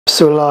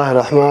بسم الله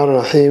الرحمن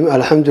الرحيم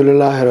الحمد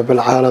لله رب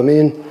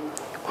العالمين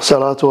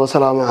والصلاة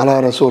والسلام على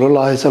رسول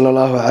الله صلى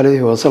الله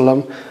عليه وسلم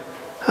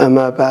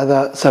أما بعد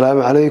السلام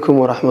عليكم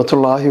ورحمة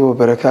الله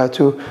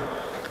وبركاته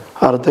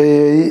أرضي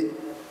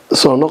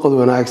صنقض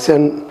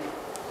ونعكسن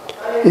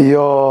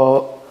iyo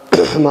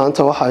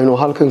maanta waxaynu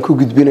halkan ku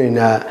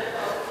gudbinaynaa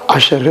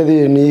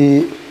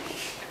casharadeenii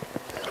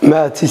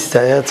maatista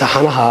ee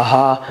taxanaha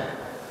ahaa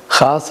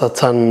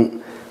khaasatan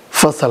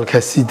fasalka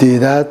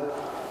 8aad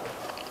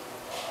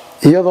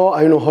iyadoo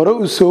aynu hore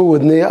u soo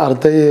wadnay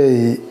ardayay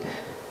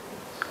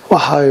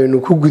waxaynu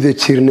ku guda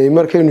jirnay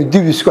markaynu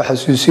dib isku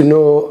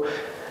xasuusino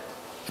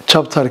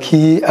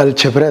chapterkii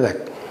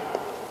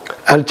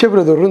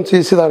aljabrada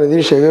runtii sidaan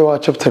idin sheegay waa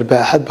chapter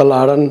baaxad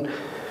ballaaran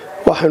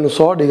waxaynu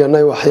soo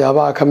dhiganay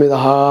waxyaabaha ka mid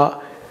ahaa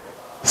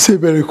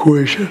simple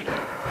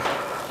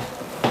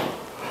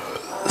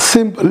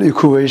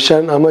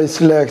equation ama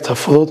isleegta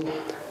fudud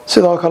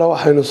sidoo kale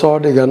waxaynu soo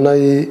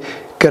dhiganay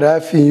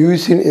graphing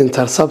using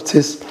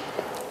intercepts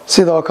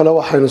sidoo kale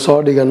waxaynu soo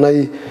dhiganay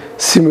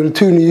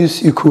simultaneous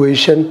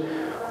equation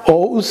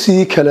oo u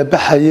sii kala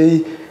baxayay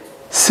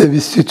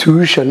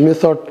substitution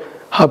method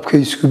habka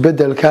isku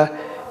bedelka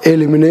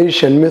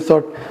elimination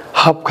method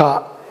habka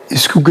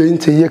isku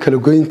geynta iyo kala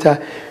goynta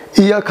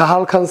iyo ka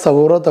halkan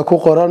sawirada ku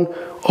qoran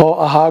oo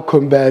ahaa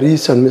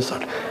comparison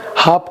method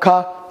habka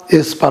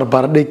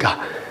isbarbardhigga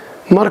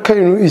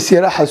markaynu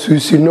isyara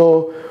xasuusino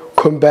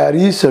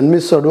comparison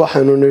method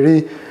waxaynu niri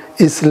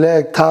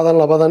isleeg taadan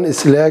labadan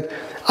isleeg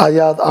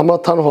ayaad ama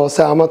tan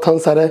hoose ama tan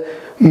sare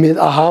mid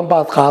ahaan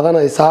baad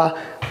qaadanaysaa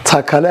ta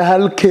kale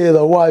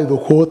halkeeda waydu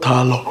ku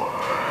taalo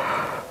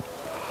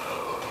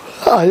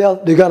ayaad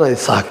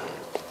dhiganaysaa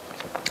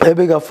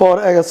ebiga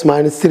 4x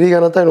 - 3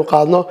 gan hadaynu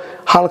qaadno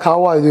halkaa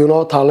waydu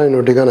inoo taalaynu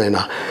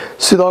dhiganaynaa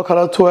sidoo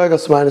kale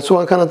 2x -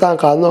 1 kan hadaan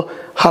qaadno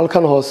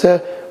halkan hoose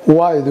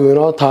waydu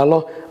inoo taalo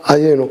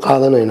ayaynu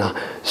qaadanaynaa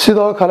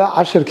sidoo kale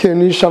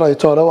casharkeenii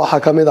shalayto hore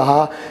waxaa ka mid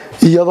ahaa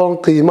iyadoon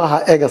qiimaha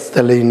egasta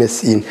layna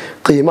siin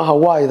qiimaha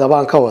y-da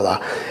baan ka wadaa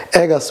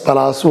egas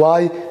plus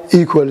y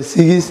equal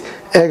 6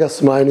 egas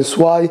minus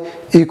y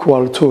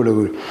equal 2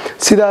 lagu yiri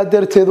sidaa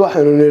darteed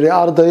waxaynu niri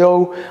ardayow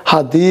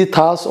haddii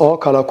taas oo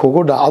kale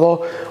kugu dhacdo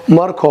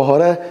marka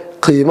hore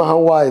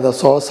qiimahan y-da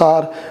soo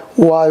saar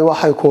y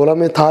waxay kula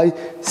mid tahay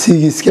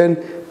 6kan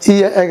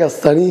iyo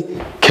egastani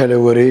kala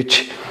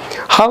wareeji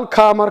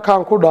halkaa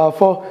markaan ku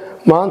dhaafo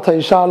maanta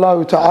insha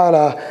allahu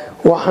tacaala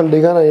waxaan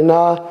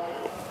dhiganaynaa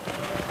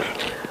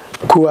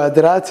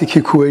quadratic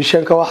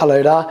equation-ka waxa la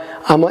yidhaha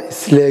ama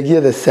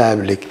isleegyada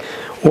saablig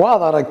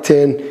waad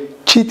aragteen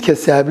jidka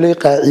saablig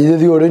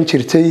qaacidadii odhan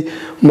jirtay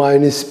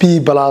minus b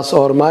plus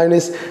or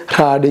minus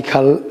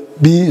radical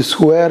b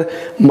square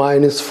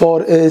minus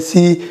 4ac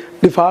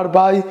divided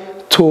by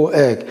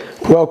 2x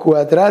waa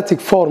quadratic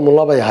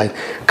formula bay ahayd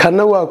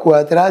kana waa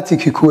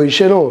quadratic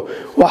equation oo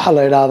waxa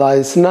la yiraahdaa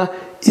isna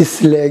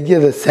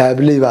isleegyada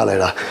saablig baa la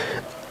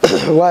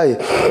yiraahdaa way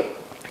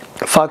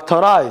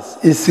factorize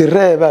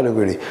isiree baa lagu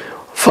yiri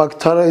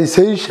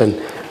factorization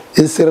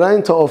is the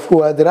range of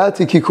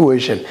quadratic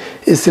equation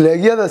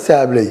isleegyada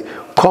saablig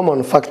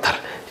common factor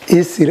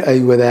isir ay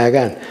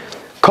wadaagaan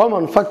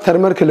common factor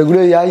marka lagu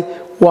leeyahay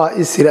waa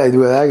isir ay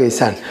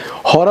wadaagaysaan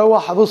hore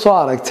waxaad u soo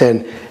aragteen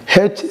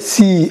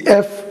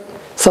HCF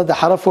saddex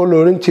xaraf oo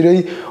looran jiray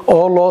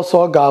oo loo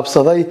soo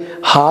gaabsaday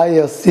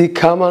highest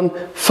common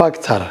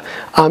factor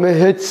ama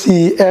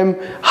HCM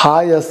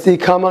highest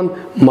common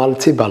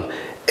multiple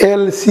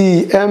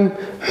LCM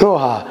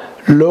xuha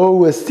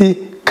lowest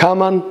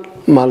common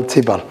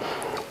multiple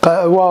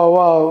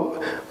waa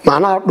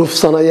macnaha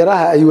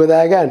dhufsanayaraha ay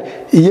wadaagaan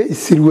iyo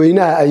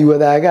isirweynaha ay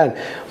wadaagaan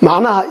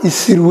macnaha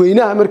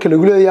isirweynaha marka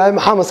lagu leeyahay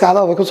maxaa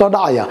maskaxdaada ku soo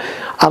dhacaya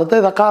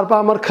ardayda qaar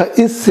baa marka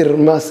isir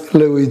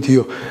la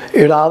weydiyo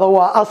iraado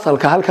waa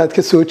asalka halkaad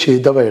ka soo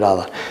jeedaba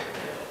iraada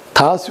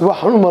taas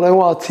waxaan u malayn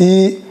waa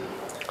tii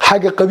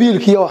xagga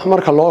qabiilkiiyo wax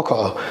marka loo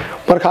kaco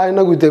marka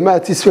inagu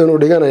demaatis baynu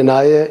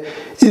dhiganaynaaye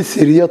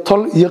isir iyo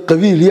tol iyo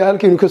qabiil iyo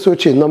halkaynu ka soo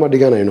jeedno ma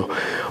dhiganayno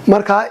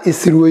marka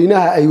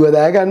isirweynaha ay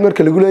wadaagaan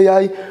marka lagu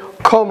leeyahay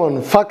common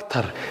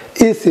factor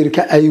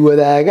isirka ay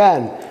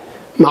wadaagaan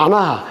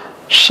macnaha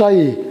shay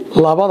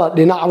labada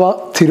dhinacba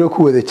tiro ku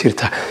wada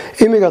jirta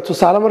imiga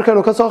tusaale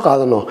markaynu ka soo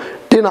qaadano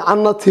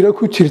dhinacana tiro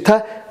ku jirta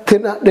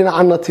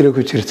dhinacana tiro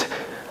ku jirta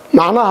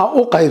macnaha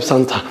u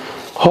qaybsanta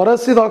hore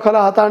sidoo kale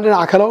haddaan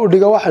dhinac kale u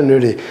dhigo waxaan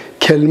nidhi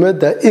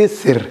kelmadda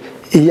isir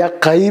iyo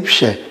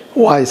qaybshe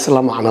waa isla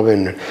macno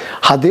baynu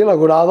haddii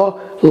lagu dhaado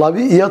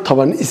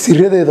 12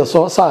 isiradeeda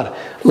soo saar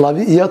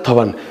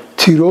 12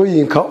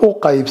 tirooyinka u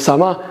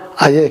qaybsama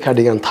ayay ka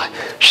dhigan tahay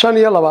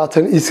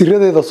 25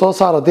 isiradeeda soo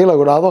saar haddii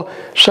lagu dhaado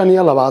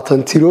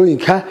 25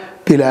 tirooyinka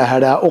bilaa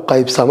hadhaa u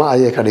qaybsama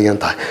ayay ka dhigan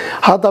tahay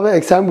haddaba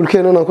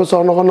example-keena aan ku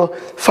soo noqono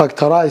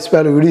factorize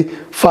baa lagu yidhi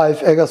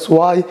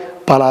 5xy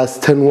plus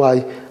 10y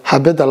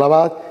xabada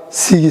labaad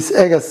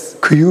 6x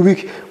cubic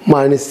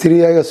minus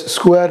 3x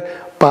square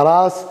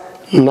plus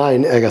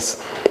 9x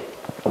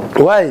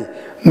way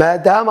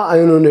maadaama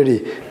aynu nidhi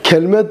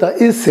kelmadda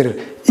isir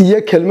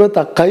iyo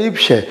kelmadda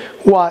qaybshe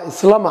waa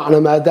isla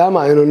macno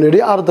maadaama aynu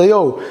nidhi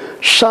ardayow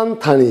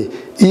 5tani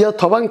iyo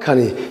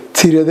 10kani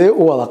tiradee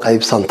u wada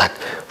qaybsantay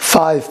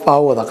 5 baa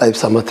wada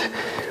qaybsamata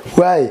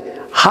waay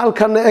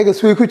halkan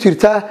egas way ku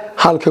jirtaa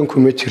halkan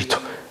kuma jirto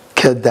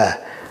kada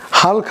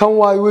halkan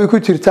way ku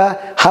jirtaa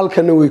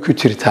halkan way ku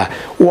jirtaa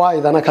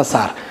waydana ka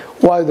saar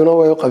wayduna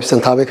way u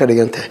qaybsantaa bay ka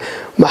dhigantay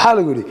maxaa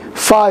lagu yiri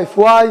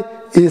 5y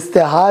is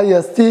the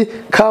highest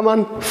common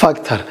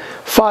factor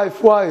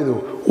 5y-du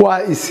waa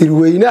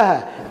isirweynaha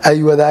ay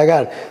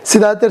wadaagaan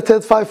sidaa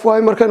darteed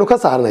 5y markaynu ka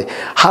saarnay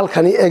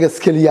halkani egas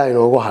kaliya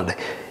inoogu hadhay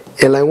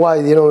ilaan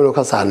y-diina waynu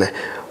ka saarnay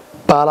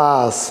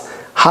balaas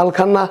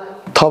halkana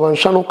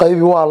 15 u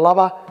qaybi waa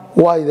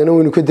 2 y-dana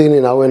waynu ka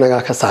daynaynaa waynaga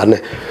ka saarnay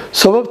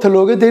sababta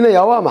looga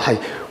daynayaa waa maxay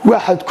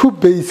waxaad ku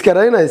base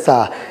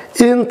garaynaysaa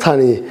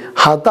intani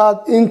haddaad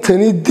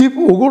intani dib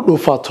ugu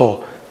dhufato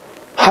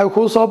waxay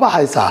kuu soo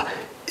baxaysaa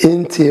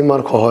intii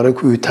marka hore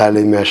ku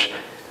taalay meesha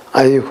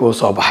ayay kuu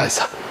soo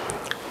baxaysaa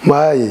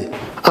maaye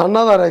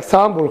another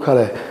example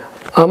kale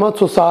ama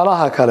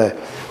tusaalaha kale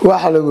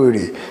waxa lagu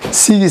yiri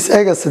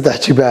 6x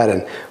 3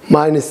 jibaaran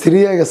minus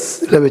 3x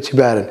 2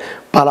 jibaaran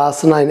plus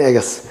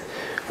 9x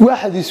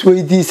waxaad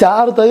isweydiisaa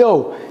ardayow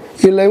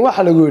ilaa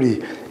waxa lagu yiri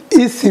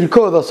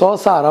isirkooda soo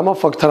saar ama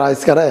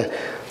factorize garee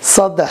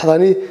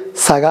 3dani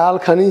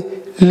 9kani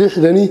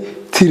 6dani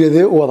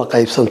tiradee u wada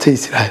qaybsantay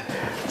israa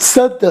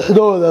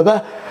saddexdoodaba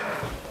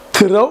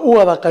tiro u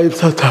wada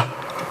qaybsata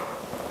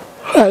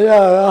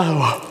ayaa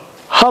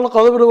hal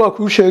qodobna waa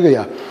ku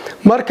sheegaya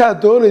marka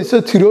doonayso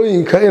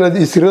tirooyinka inaad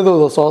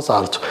isiradooda soo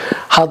saarto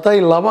haday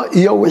 2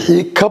 iyo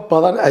wixii ka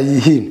badan ay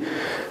yihiin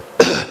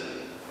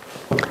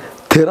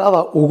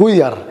tirada ugu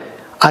yar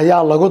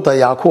ayaa lagu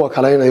dayaa kuwa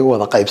kale inay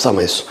wada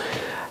qaybsamayso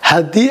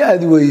hadii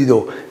aad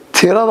weydo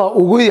tirada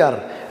ugu yar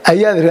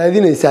ayaad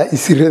raadinaysaa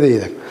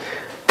isiradeeda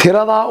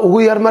tirada ugu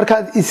yar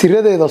markaad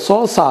isiradeeda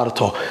soo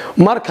saarto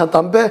marka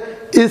dambe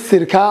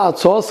isirka aad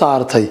soo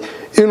saartay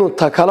inuu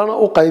ta kalena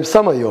u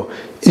qaybsamayo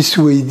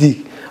isweydii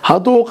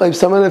hadduu u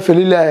qaybsamana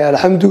falilaahi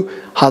alxamdu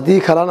hadii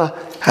kalena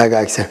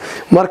hagaagsan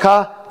marka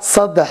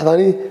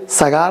 3dani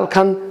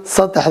 9kan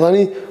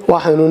 3dani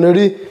waxaanu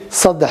niri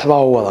 3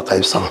 baa wada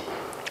qaybsama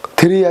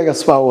 3x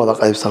baa wada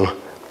qaybsama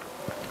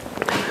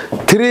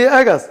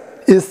 3x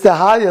is the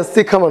highest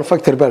common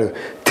factor value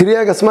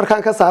 3x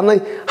markaan ka saarnay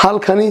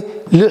halkani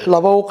 6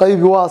 2 u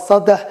qaybi waa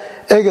 3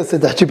 x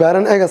 3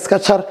 jibaaran x ka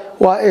jar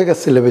waa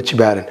x 2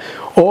 jibaaran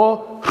oo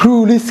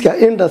ruleska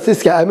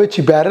indiceska ama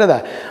jibaarada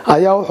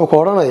ayaa wuxuu ka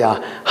oranayaa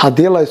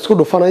hadii la isku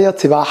dhufanayo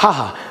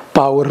tibaaxaha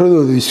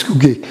baawaradooda isku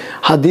geeg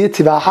hadii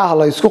tibaaxaha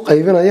la isku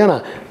qaybinayana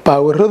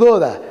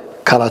baawaradooda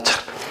kala jar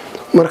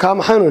marka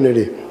maxaanu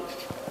nidhi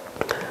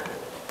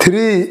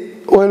 3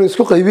 waynu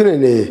isku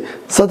qaybinaynay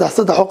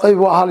 3 oo qayb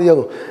waa hal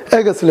iyadu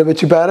x 2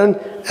 jibaaran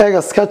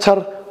x ka jar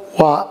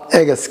waa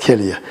x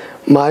kaliya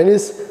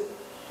minus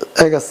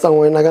x tan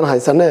waynagan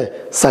haysanee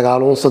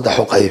 9 3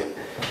 oo qayb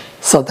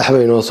 3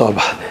 bay noo soo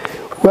baxay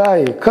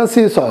waay ka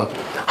sii soco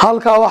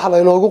halka waxa la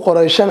inoogu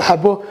qoray 5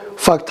 xabo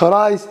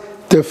factorize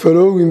the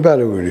following baa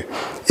lagu yiri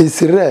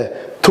isiree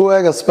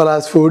 2x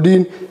plus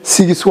 14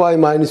 6y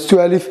minus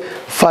 12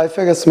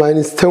 5x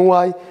minus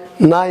 10y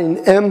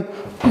 9m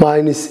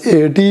minus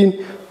 18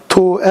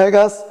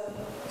 2x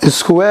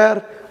square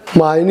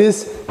minus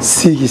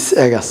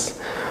 6x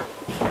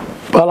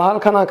bal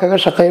halkan aan kaga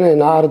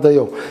shaqeynaynaa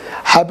ardayo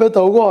xabada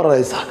ugu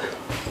horeysa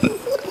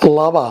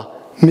 2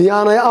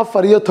 miyaanay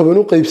 4 iyo 10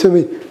 u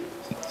qaybsamay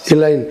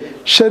ilaan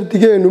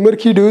shardigeenu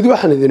markii dhawd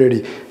waxaan idin yiri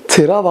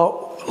tirada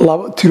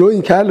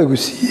tirooyinka lagu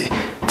siiyay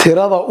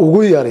tirada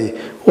ugu yari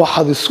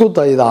waxaad isku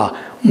daydaa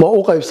ma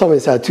u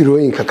qaybsamaysaa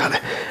tirooyinka kale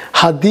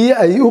hadii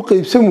ay u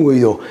qaybsam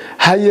weydo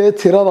haye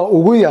tirada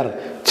ugu yar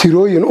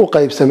tirooyin u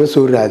qaybsama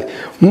soo raadi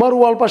mar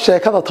walba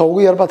sheekada ta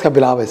ugu yar baad ka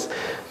bilaabays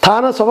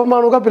taana sabab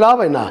maan uga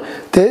bilaabaynaa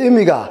te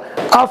imiga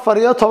 4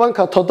 iyo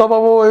 10ka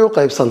 7 way u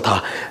qaybsantaa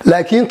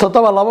laakiin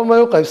 7 2 ma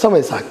u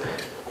qaybsamaysaa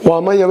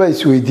waa ma yaba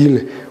isweydiin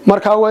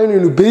marka waa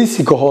inaynu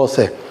basic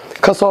hoose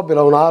ka soo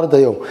bilownaa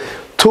ardayo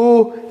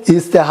 2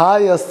 is the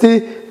highest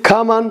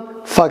common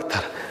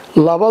factor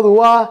labadu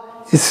waa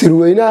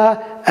isirweynaha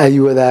ay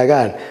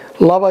wadaagaan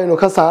labaynu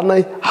ka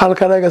saarnay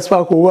halkan egas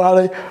baa ku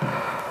waaday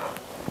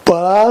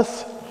plus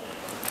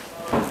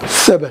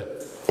 7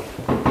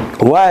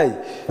 y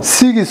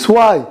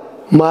 6y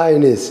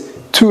minus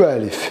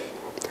 12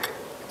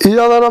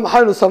 iyadana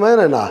maxaynu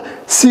sameynaynaa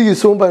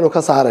 6 un baynu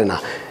ka saaraynaa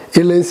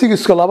ilaan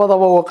 6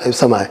 labadaba waa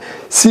qaybsamay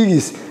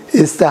 6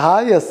 is the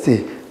highest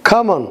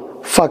common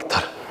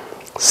factor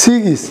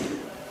 6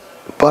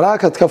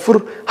 bracket ka fur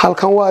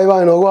halkan y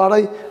baa inoogu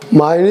haray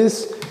minus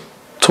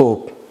 2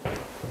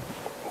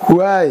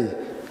 y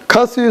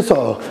ka sii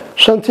soco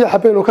shantii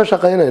xabaynu ka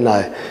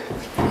shaqeynaynaa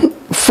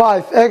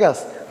 5x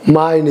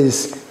minus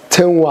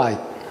 10y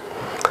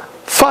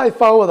 5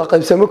 baa wada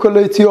qaybsamo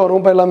kolley tii hore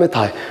un bay la mid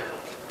tahay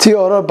tii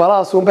hore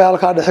balaas un bay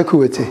halkaa dhexe ku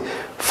watay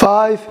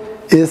 5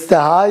 is the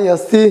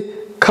highest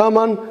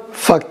common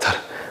factor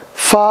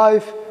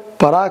 5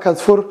 bracket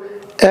for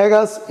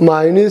x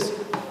minus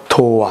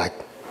 2y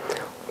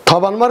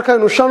toban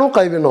markaynu 5 u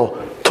qaybino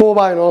 2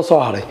 baa inoo soo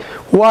haray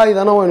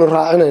y-dana waynu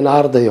raacinaynaa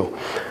ardayo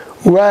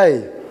y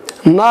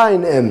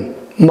 9m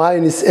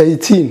minus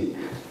 18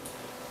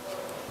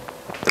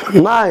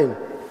 9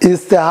 is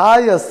the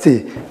highest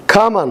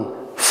common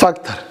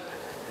factor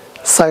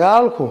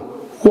sagaalku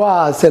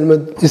waa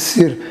salmad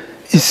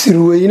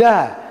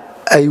isirweynaha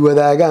ay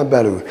wadaagaan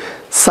baa lagu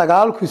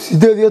sagaalku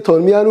 18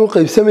 miyaan u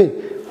qaybsamayn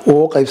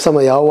oo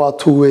qaybsamaya waa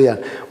 2 weeyaan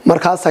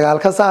marka sagaal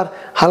ka saar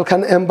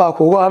halkan m baa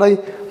kugu haray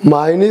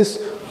minus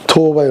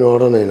 2 baynu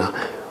oranaynaa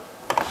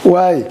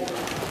way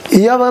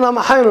iyadana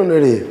maxaynu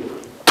niri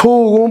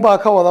 2 baa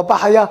ka wada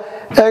baxaya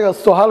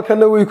egasto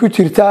halkana way ku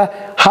jirtaa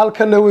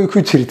halkana way ku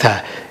jirtaa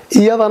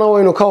iyadana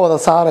waynu ka wada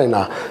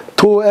saaraynaa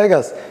 2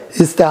 egas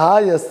is the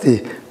highest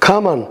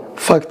common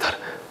factor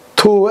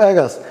 2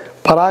 egas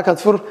bracket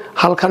fur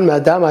halkan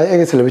maadaama ay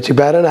egas laba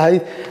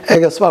jibaaranahayd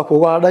egas baa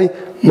kugu hadhay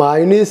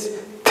minus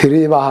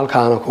 3 baa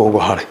halkaana kugu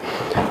hadhay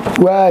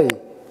way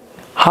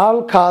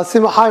halkaasi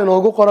maxay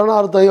noogu qoran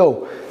ardayo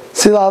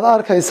sidaad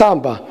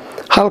arkaysaanba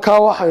halka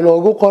waxa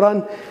inoogu qoran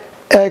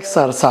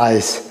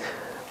exercise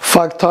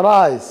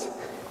factorize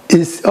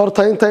is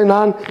horta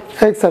intaynaan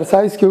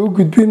exercise-ka u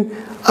gudbin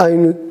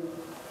aynu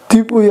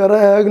dib u yara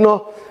eegno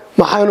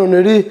maxaynu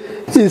nidhi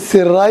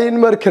isirayn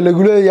marka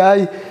lagu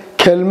leeyahay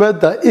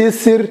kelmadda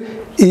isir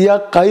iyo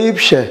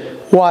qaybshe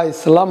waa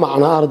isla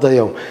macno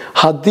ardayo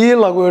haddii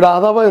lagu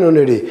idhaahdo baynu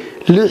nidhi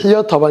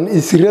 16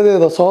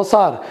 isiradeeda soo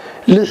saar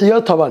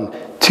 16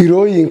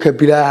 tirooyinka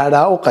bilaa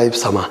hadhaa u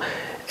qaybsama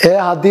ee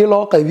haddii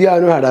loo qaybiyo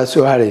aanu hadhaa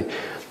soo hadhayn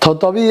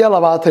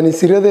 27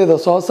 isiradeeda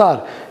soo saar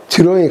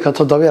tirooyinka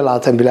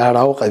 27 bilaa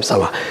hadhaa u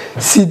qaybsama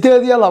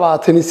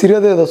 28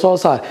 isiradeeda soo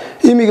saar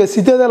imiga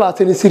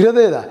 28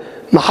 isiradeeda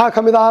maxaa ka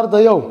mid ah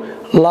ardayow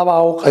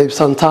 2 u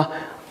qaybsanta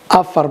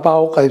 4 baa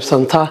u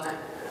qaybsanta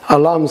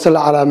allahumma salli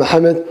ala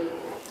maxamed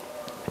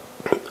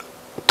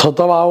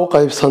 7 u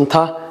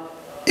qaybsanta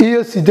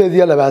iyo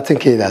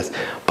 28keedaas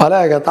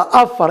baleegada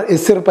 4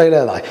 isir bay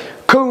leedahay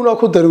kowna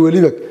ku dar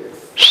waliba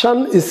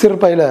 5 isir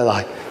bay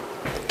leedahay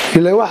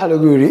ilaa waxa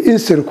lagu yiri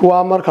isirku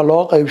waa marka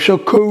loo qaybsho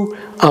kow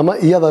ama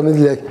iyada mid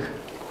leeg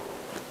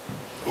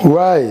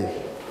way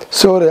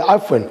sorry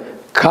afwan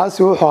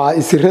kaasi wuxuu ahaa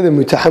isirada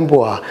mutaxan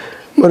buu ahaa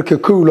marka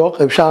kow loo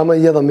qaybsho ama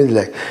iyada mid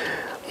leeg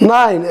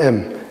 9m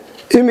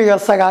imiga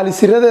 9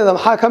 isiradeeda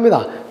maxaa ka mid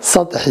ah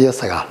 3 iyo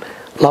 9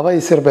 laba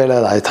isir bay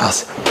leedahay taas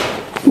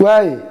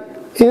way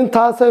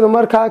intaasaynu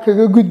markaa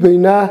kaga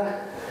gudbaynaa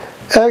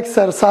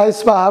exercise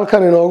baa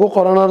halkan inoogu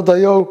qoran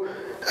ardayo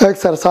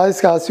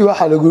exercise-kaasi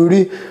waxa lagu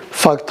yiri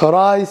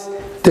factorize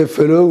the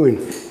following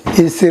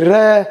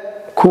isire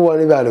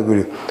kuwani baa lagu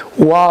yiri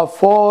waa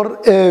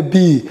 4ab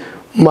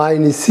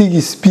minus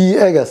 6b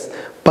egas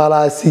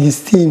plus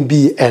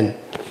 16bn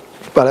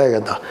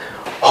baleegada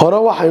hore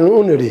waxaynu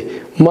u nidhi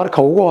marka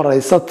ugu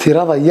horeysa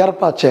tirada yar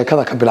baad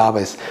sheekada ka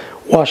bilaabaysa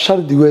waa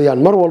shardi weeyaan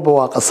mar walba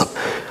waa qasab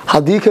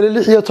haddii kale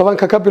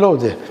 16 ka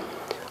bilowde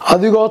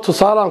adigoo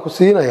tusaalaan ku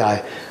siinayaa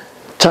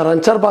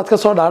jaranjar baad ka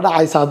soo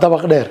dhaadhacaysaa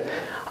dabaq dheer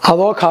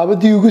adoo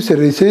kaabadii ugu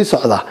sareysay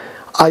socda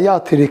ayaa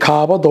tiri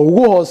kaabada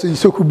ugu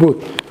hooseyso ku bood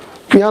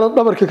miyana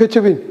dhabarka ka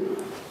jabin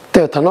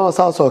teetana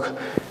asaasoo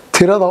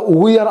tirada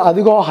ugu yar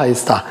adigoo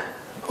haysta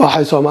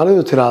waxay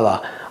Soomaalidu tiraahdaa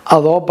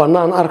adoo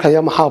banaan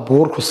arkaya maxaa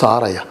buur ku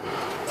saaraya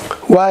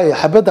way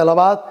xabada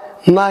labaad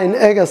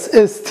 9x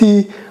st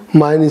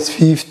minus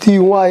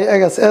 15y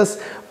egas s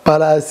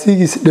plus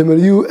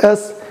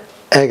 6ws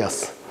egas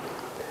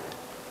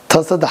ta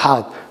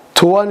saddexaad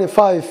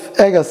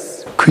 25 egas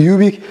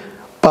cubic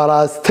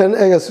plus 10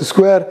 egas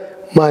square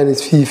minus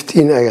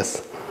 15 egas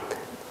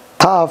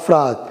ta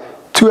afraad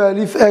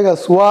 12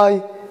 egas y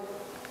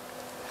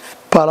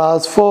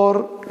plus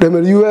 4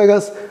 w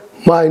egas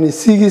minus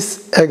 6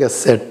 egas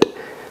z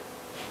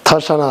ta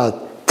shanaad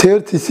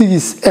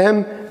 36m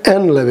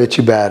n laba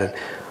jibaaran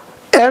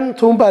n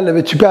tuunbaa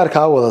laba jibaar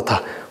kaa wadata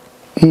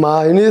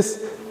minus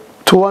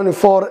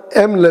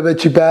 24m laba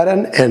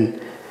jibaaran n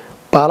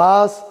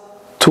plus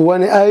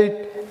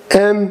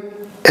 28m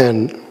n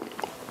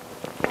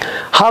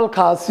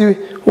halkaasi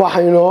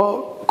waxaynu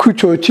ku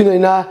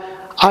joojinaynaa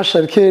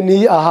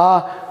casharkeenii ahaa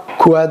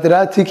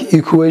quadratic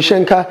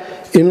equation-ka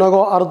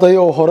inagoo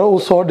ardayo hore u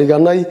soo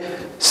dhiganay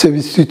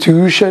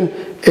substitution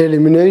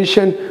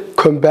elimination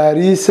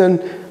comparison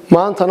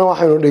maantana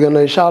waxaynu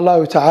dhiganay insha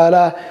allahu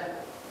tacaala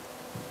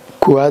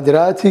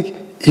quadratic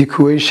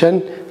equation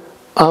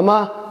ama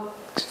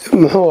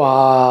muxuu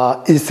ahaa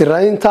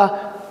isiraynta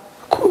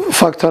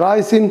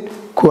factorizing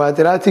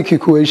quadratic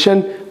equation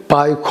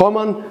by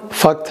common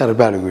factor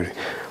baa lagu yiri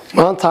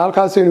maanta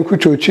halkaasaynu ku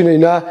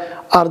joojinaynaa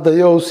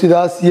ardayow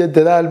sidaas iyo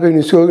dadaal baynu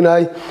isku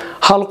ognahay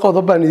hal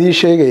qodob baan idiin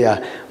sheegayaa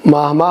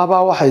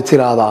maahmaahbaa waxay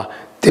tiraahdaa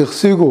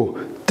diqsigu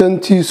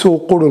dantiisuu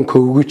qurunka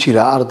ugu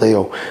jira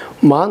ardayow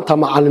maanta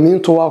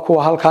macallimiintu waa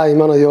kuwa halkaa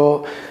imanayo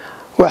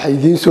waxay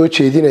idiin soo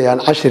jeedinayaan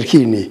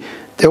cashirkiinii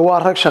dee waa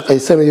rag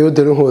shaqaysanaya oo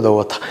danahooda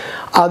wata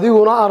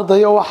adiguna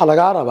ardayo waxa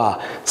laga rabaa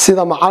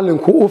sida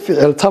macallinku u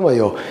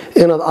ficiltamayo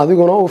inaad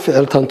adiguna u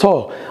ficiltanto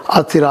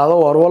aad tiraahdo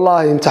war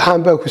wallaahi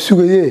imtixaan baa ku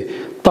sugaye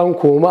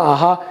dankuuma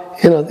aha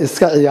inaad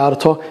iska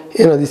ciyaarto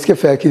inaad iska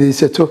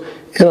faakidaysato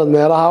inaad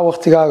meelaha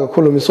waqtigaaga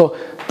ku lumiso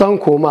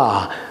dankuuma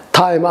aha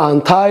time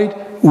and tide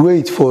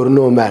wait for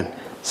no man.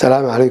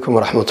 Assalamu alaikum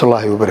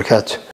warahmatullahi wabarakatuh.